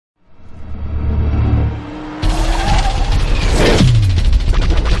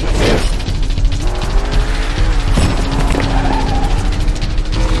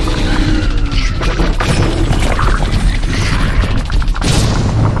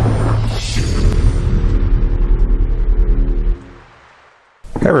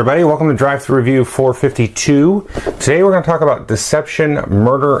everybody, welcome to Drive Thru Review 452. Today we're going to talk about deception,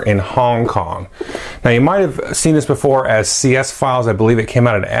 murder in Hong Kong. Now you might have seen this before as CS Files. I believe it came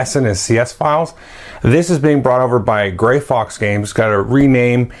out in Essen as CS Files. This is being brought over by Gray Fox Games. Got a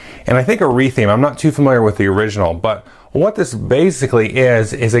rename and I think a retheme. I'm not too familiar with the original, but what this basically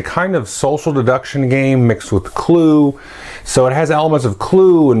is a kind of social deduction game mixed with Clue. So it has elements of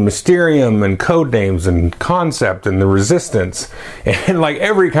Clue and Mysterium and Codenames and Concept and The Resistance and like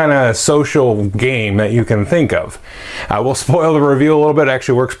every kind of social game that you can think of. We'll spoil the review a little bit. It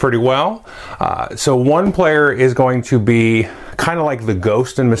actually works pretty well. So one player is going to be kind of like the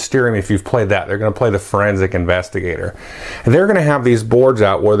Ghost in Mysterium. If you've played that, they're going to play the forensic investigator. And they're going to have these boards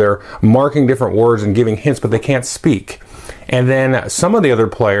out where they're marking different words and giving hints, but they can't speak. And then some of the other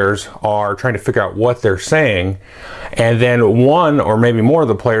players are trying to figure out what they're saying. And then one or maybe more of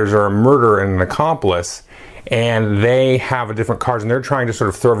the players are a murderer and an accomplice. And they have different cards, and they're trying to sort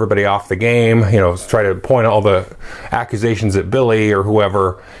of throw everybody off the game, you know, try to point all the accusations at Billy or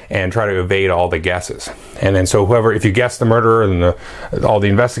whoever and try to evade all the guesses. And then so whoever, if you guess the murderer, then all the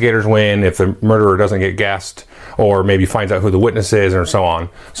investigators win. If the murderer doesn't get guessed, or maybe finds out who the witness is, and so on.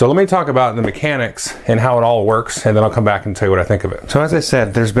 So let me talk about the mechanics and how it all works, and then I'll come back and tell you what I think of it. So as I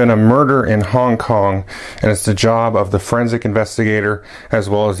said, there's been a murder in Hong Kong, and it's the job of the forensic investigator as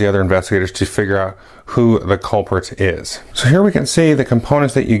well as the other investigators to figure out who the culprit is. So here we can see the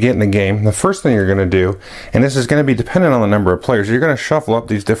components that you get in the game. The first thing you're going to do, and this is going to be dependent on the number of players, you're going to shuffle up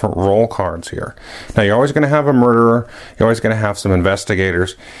these different role cards here. Now you're always going to have a murderer, you're always going to have some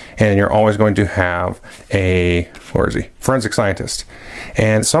investigators, and you're always going to have a, where is he? Forensic scientist.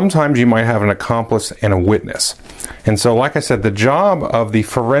 And sometimes you might have an accomplice and a witness. And so like I said, the job of the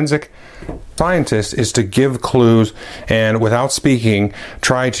forensic scientist is to give clues and without speaking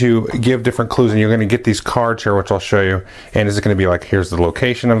try to give different clues, and you're going to get these cards here which I'll show you, and it's going to be like, here's the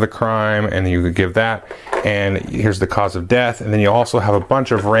location of the crime, and you could give that, and here's the cause of death, and then you also have a bunch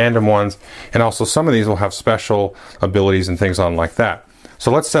of random ones, and also some of these will have special abilities and things on like that.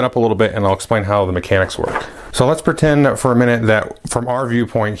 So let's set up a little bit and I'll explain how the mechanics work. So let's pretend for a minute that from our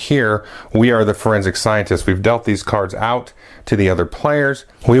viewpoint here, we are the forensic scientists. We've dealt these cards out to the other players.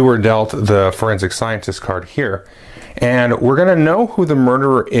 We were dealt the forensic scientist card here. And we're going to know who the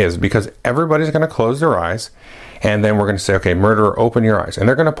murderer is because everybody's going to close their eyes. And then we're going to say, okay, murderer, open your eyes. And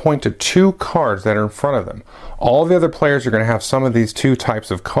they're going to point to two cards that are in front of them. All the other players are going to have some of these two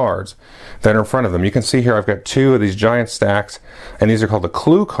types of cards that are in front of them. You can see here I've got two of these giant stacks, and these are called the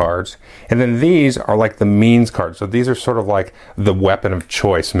clue cards. And then these are like the means cards. So these are sort of like the weapon of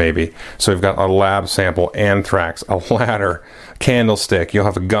choice, maybe. So we've got a lab sample, anthrax, a ladder, candlestick. You'll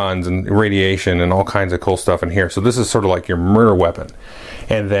have guns and radiation and all kinds of cool stuff in here. So this is sort of like your murder weapon.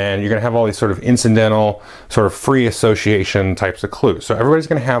 And then you're going to have all these sort of incidental, sort of free association types of clues. So everybody's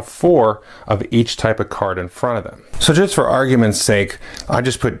going to have 4 of each type of card in front of them. So just for argument's sake, I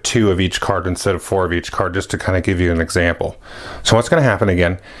just put 2 of each card instead of 4 of each card just to kind of give you an example. So what's going to happen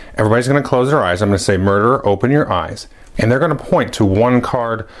again, everybody's going to close their eyes. I'm going to say, murderer, open your eyes. And they're going to point to one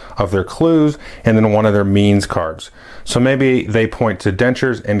card of their clues and then one of their means cards. So maybe they point to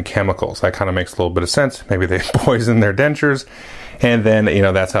dentures and chemicals. That kind of makes a little bit of sense. Maybe they poison their dentures. And then, you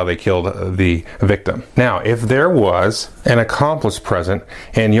know, that's how they killed the victim. Now, if there was an accomplice present,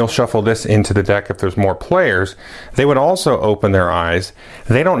 and you'll shuffle this into the deck if there's more players, they would also open their eyes.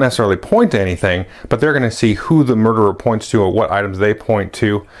 They don't necessarily point to anything, but they're going to see who the murderer points to or what items they point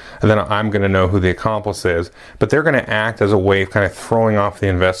to, and then I'm going to know who the accomplice is. But they're going to act as a way of kind of throwing off the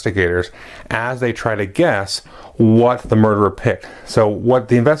investigators as they try to guess what the murderer picked. So what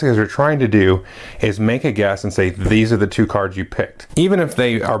the investigators are trying to do is make a guess and say, these are the 2 cards you picked. Even if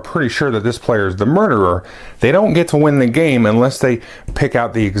they are pretty sure that this player is the murderer, they don't get to win the game unless they pick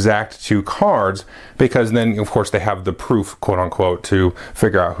out the exact 2 cards, because then of course they have the proof, quote unquote, to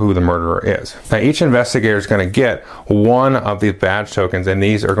figure out who the murderer is. Now each investigator is going to get 1 of these badge tokens, and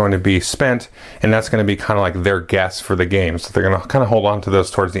these are going to be spent, and that's going to be kind of like their guess for the game. So they're going to kind of hold on to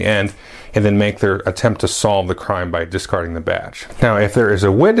those towards the end and then make their attempt to solve the crime by discarding the badge. Now if there is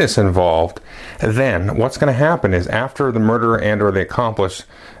a witness involved, then what's going to happen is after the murderer and or the accomplice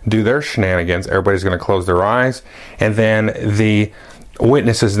do their shenanigans, everybody's going to close their eyes, and then the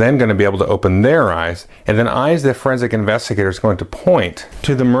witness is then going to be able to open their eyes, and then the forensic investigator is going to point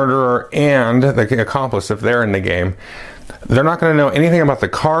to the murderer and the accomplice if they're in the game. They're not going to know anything about the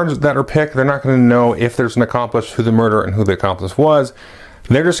cards that are picked. They're not going to know if there's an accomplice, who the murderer and who the accomplice was.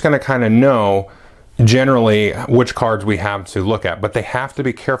 They're just going to kind of know, generally which cards we have to look at, but they have to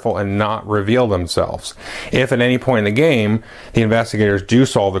be careful and not reveal themselves. If at any point in the game the investigators do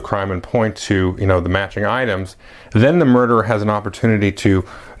solve the crime and point to, you know, the matching items, then the murderer has an opportunity to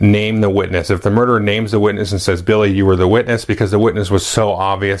name the witness. If the murderer names the witness and says, Billy, you were the witness, because the witness was so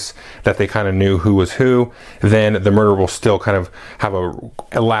obvious that they kind of knew who was who, then the murderer will still kind of have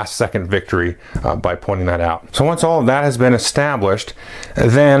a last second victory by pointing that out. So once all of that has been established,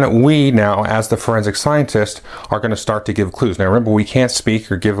 then we now, as the forensic scientist, are going to start to give clues. Now remember, we can't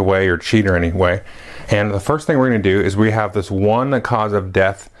speak or give away or cheat or any way. And the first thing we're going to do is we have this one cause of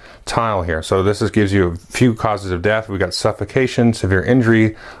death tile here. So this gives you a few causes of death. We've got suffocation, severe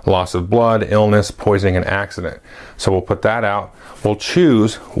injury, loss of blood, illness, poisoning, and accident. So we'll put that out. We'll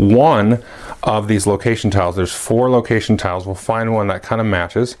choose one of these location tiles. There's 4 location tiles. We'll find one that kind of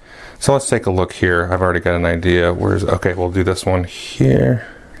matches. So let's take a look here. I've already got an idea. Okay, we'll do this one here.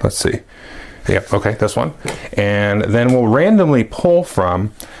 Let's see. Yep, okay, this one. And then we'll randomly pull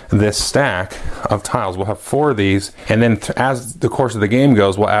from this stack of tiles. We'll have 4 of these, and then as the course of the game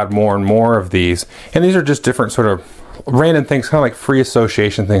goes, we'll add more and more of these. And these are just different sort of random things, kind of like free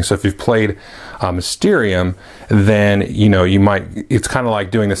association things. So if you've played Mysterium, then, you know, it's kind of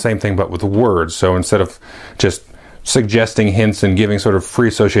like doing the same thing but with words. So instead of just suggesting hints and giving sort of free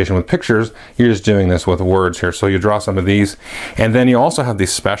association with pictures, you're just doing this with words here. So you draw some of these, and then you also have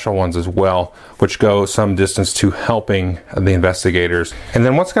these special ones as well, which go some distance to helping the investigators. And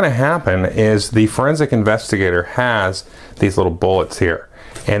then what's going to happen is the forensic investigator has these little bullets here,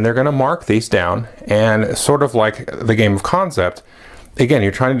 and they're going to mark these down, and sort of like the game of Concept, again,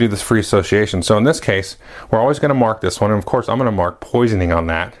 you're trying to do this free association. So in this case, we're always going to mark this one. And of course, I'm going to mark poisoning on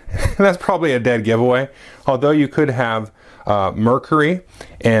that. That's probably a dead giveaway. Although you could have mercury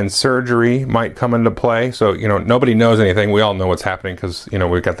and surgery might come into play. So, you know, nobody knows anything. We all know what's happening because, you know,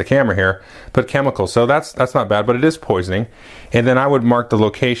 we've got the camera here. But chemicals, so that's not bad, but it is poisoning. And then I would mark the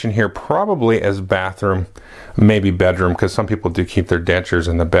location here probably as bathroom, maybe bedroom, because some people do keep their dentures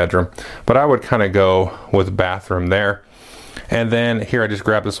in the bedroom. But I would kind of go with bathroom there. And then here I just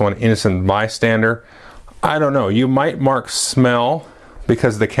grabbed this one, innocent bystander. I don't know, you might mark smell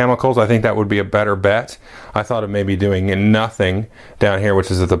because of the chemicals. I think that would be a better bet. I thought of maybe doing nothing down here,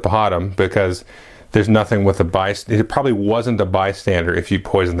 which is at the bottom, because there's nothing with a bystander. It probably wasn't a bystander if you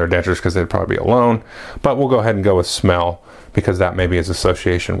poisoned their dentures, because they'd probably be alone. But we'll go ahead and go with smell, because that maybe is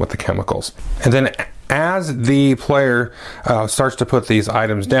association with the chemicals. And then as the player starts to put these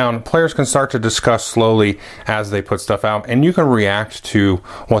items down, players can start to discuss slowly as they put stuff out, and you can react to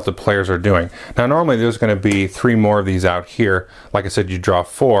what the players are doing. Now normally there's going to be 3 more of these out here. Like I said, you draw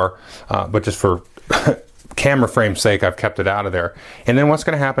 4, but just for camera frame sake, I've kept it out of there. And then what's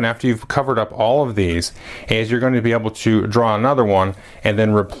going to happen after you've covered up all of these is you're going to be able to draw another one and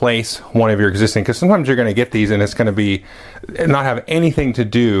then replace one of your existing, because sometimes you're going to get these and it's going to be not have anything to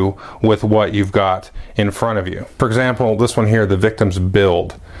do with what you've got in front of you. For example, this one here, the victim's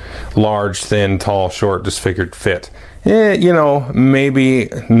build: large, thin, tall, short, disfigured, fit. You know, maybe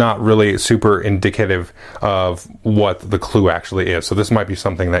not really super indicative of what the clue actually is. So this might be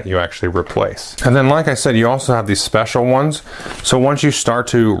something that you actually replace. And then, like I said, you also have these special ones. So once you start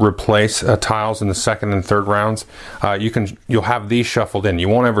to replace tiles in the second and third rounds, you'll have these shuffled in. You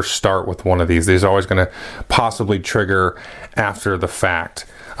won't ever start with one of these. These are always going to possibly trigger after the fact,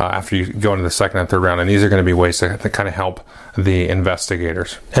 after you go into the second and third round. And these are going to be ways to kind of help the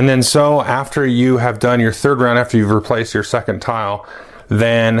investigators. And then so after you have done your third round, after you've replaced your second tile,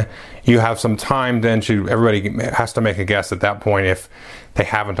 then you have some time then everybody has to make a guess at that point if they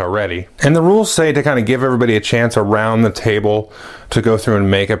haven't already. And the rules say to kind of give everybody a chance around the table to go through and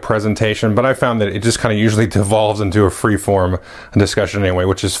make a presentation, but I found that it just kind of usually devolves into a free form discussion anyway,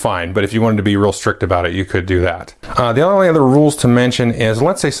 which is fine. But if you wanted to be real strict about it, you could do that. The only other rules to mention is,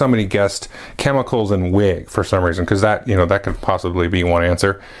 let's say somebody guessed chemicals and wig for some reason, because that, you know, that could possibly be one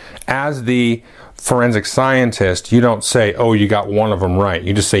answer. As the forensic scientist, you don't say, oh, you got one of them right.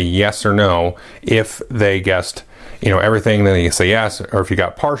 You just say yes or no. If they guessed, you know, everything, then you say yes. Or if you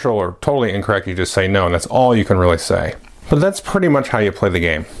got partial or totally incorrect, you just say no. And that's all you can really say. But that's pretty much how you play the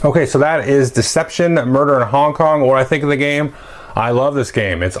game. Okay, so that is Deception Murder in Hong Kong. What I think of the game: I love this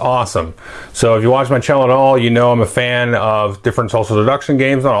game. It's awesome. So if you watch my channel at all, you know I'm a fan of different social deduction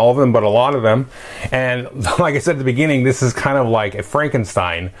games. Not all of them, but a lot of them. And like I said at the beginning, this is kind of like a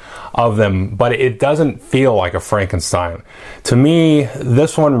Frankenstein of them, but it doesn't feel like a Frankenstein. To me,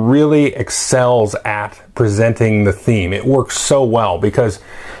 this one really excels at presenting the theme. It works so well because,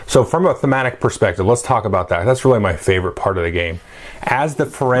 so from a thematic perspective, let's talk about that. That's really my favorite part of the game. As the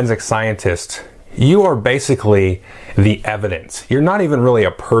forensic scientist, you are basically the evidence. You're not even really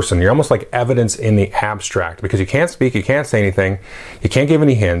a person. You're almost like evidence in the abstract, because you can't speak, you can't say anything, you can't give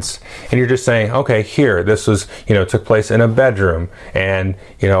any hints, and you're just saying, okay, here, this was, took place in a bedroom, and,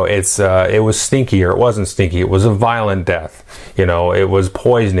 it was stinky or it wasn't stinky, it was a violent death, it was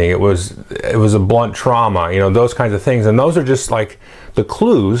poisoning, it was a blunt trauma, those kinds of things. And those are just like the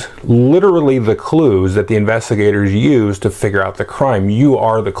clues, literally the clues that the investigators use to figure out the crime. You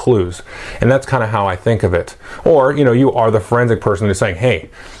are the clues. And that's kind of how I think of it. Or, you are the forensic person who's saying, hey,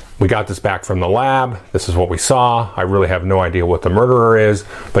 we got this back from the lab. This is what we saw. I really have no idea what the murderer is,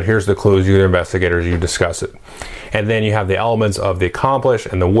 but here's the clues. You, the investigators, you discuss it. And then you have the elements of the accomplice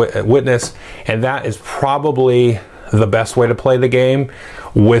and the witness. And that is probably the best way to play the game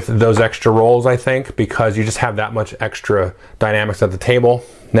with those extra roles, I think, because you just have that much extra dynamics at the table.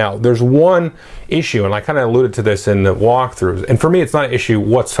 Now, there's one issue, and I kind of alluded to this in the walkthroughs, and for me it's not an issue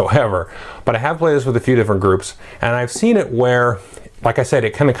whatsoever, but I have played this with a few different groups, and I've seen it where, like I said,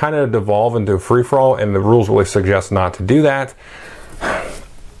 it can kind of devolve into a free-for-all, and the rules really suggest not to do that.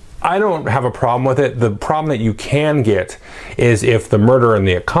 I don't have a problem with it. The problem that you can get is if the murderer and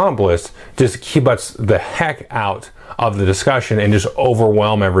the accomplice just keep us the heck out of the discussion and just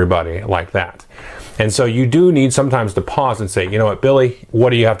overwhelm everybody like that. And so you do need sometimes to pause and say, you know what, Billy, what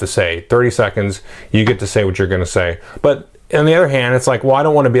do you have to say? 30 seconds, you get to say what you're going to say. But on the other hand, it's like, well, I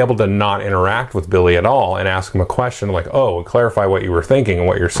don't want to be able to not interact with Billy at all and ask him a question like, oh, clarify what you were thinking and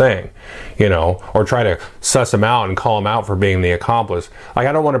what you're saying, or try to suss him out and call him out for being the accomplice. Like,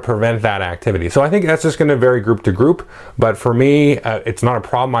 I don't want to prevent that activity. So I think that's just going to vary group to group. But for me, it's not a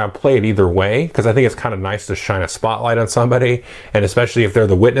problem. I'll play it either way, because I think it's kind of nice to shine a spotlight on somebody. And especially if they're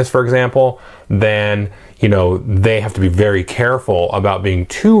the witness, for example, then they have to be very careful about being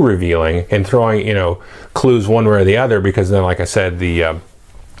too revealing and throwing, clues one way or the other, because then, like I said, the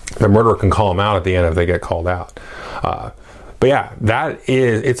murderer can call them out at the end if they get called out. But yeah,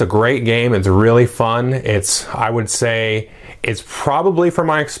 it's a great game. It's really fun. I would say it's probably, from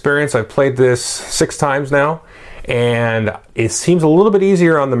my experience, I've played this 6 times now, and it seems a little bit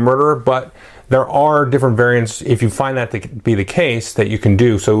easier on the murderer, but there are different variants, if you find that to be the case, that you can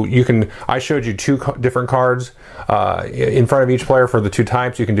do. So I showed you 2 different cards in front of each player for the 2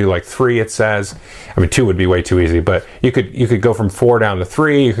 types. You can do like 3, it says. 2 would be way too easy, but you could go from 4 down to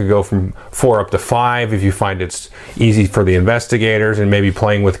 3. You could go from 4 up to 5 if you find it's easy for the investigators and maybe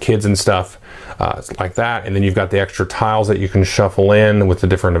playing with kids and stuff like that. And then you've got the extra tiles that you can shuffle in with the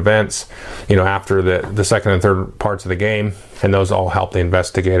different events, after the second and third parts of the game, and those all help the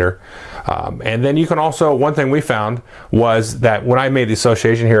investigator. And then you can also, one thing we found was that when I made the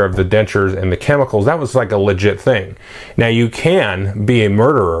association here of the dentures and the chemicals, that was like a legit thing. Now, you can be a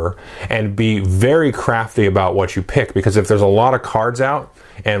murderer and be very crafty about what you pick, because if there's a lot of cards out,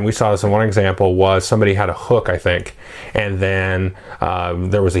 and we saw this in one example, was somebody had a hook, I think, and then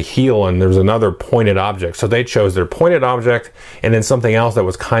there was a heel and there was another pointed object. So they chose their pointed object and then something else that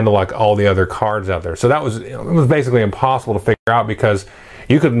was kind of like all the other cards out there. So it was basically impossible to figure out, because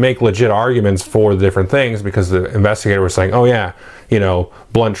you could make legit arguments for the different things, because the investigator was saying, oh yeah,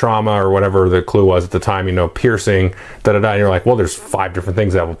 blunt trauma or whatever the clue was at the time, piercing, and you're like, well, there's 5 different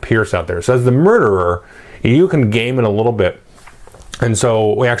things that will pierce out there. So as the murderer, you can game it a little bit. And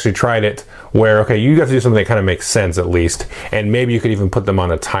so we actually tried it where, okay, you got to do something that kind of makes sense at least. And maybe you could even put them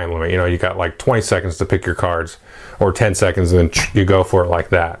on a time limit. You got like 20 seconds to pick your cards, or 10 seconds, and then you go for it like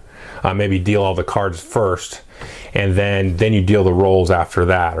that. Maybe deal all the cards first, and then you deal the rolls after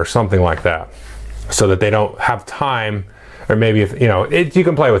that, or something like that, so that they don't have time. Or maybe if, you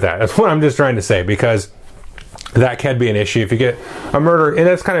can play with that. That's what I'm just trying to say, because that can be an issue if you get a murder, and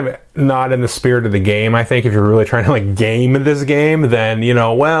it's kind of not in the spirit of the game. I think if you're really trying to like game this game, then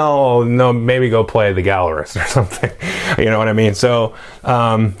maybe go play the Gallerist or something. You know what I mean? So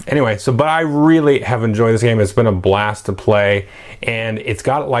anyway, but I really have enjoyed this game. It's been a blast to play, and it's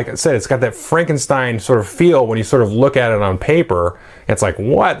got, like I said, it's got that Frankenstein sort of feel when you sort of look at it on paper. It's like,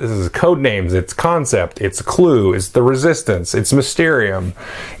 what? This is code names, it's concept, it's clue, it's the resistance, it's mysterium.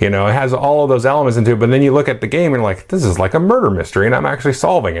 It has all of those elements into it, but then you look at the game and you're like, this is like a murder mystery, and I'm actually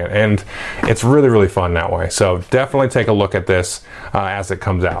solving it. And it's really, really fun that way. So definitely take a look at this as it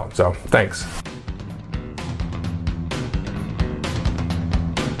comes out. So thanks.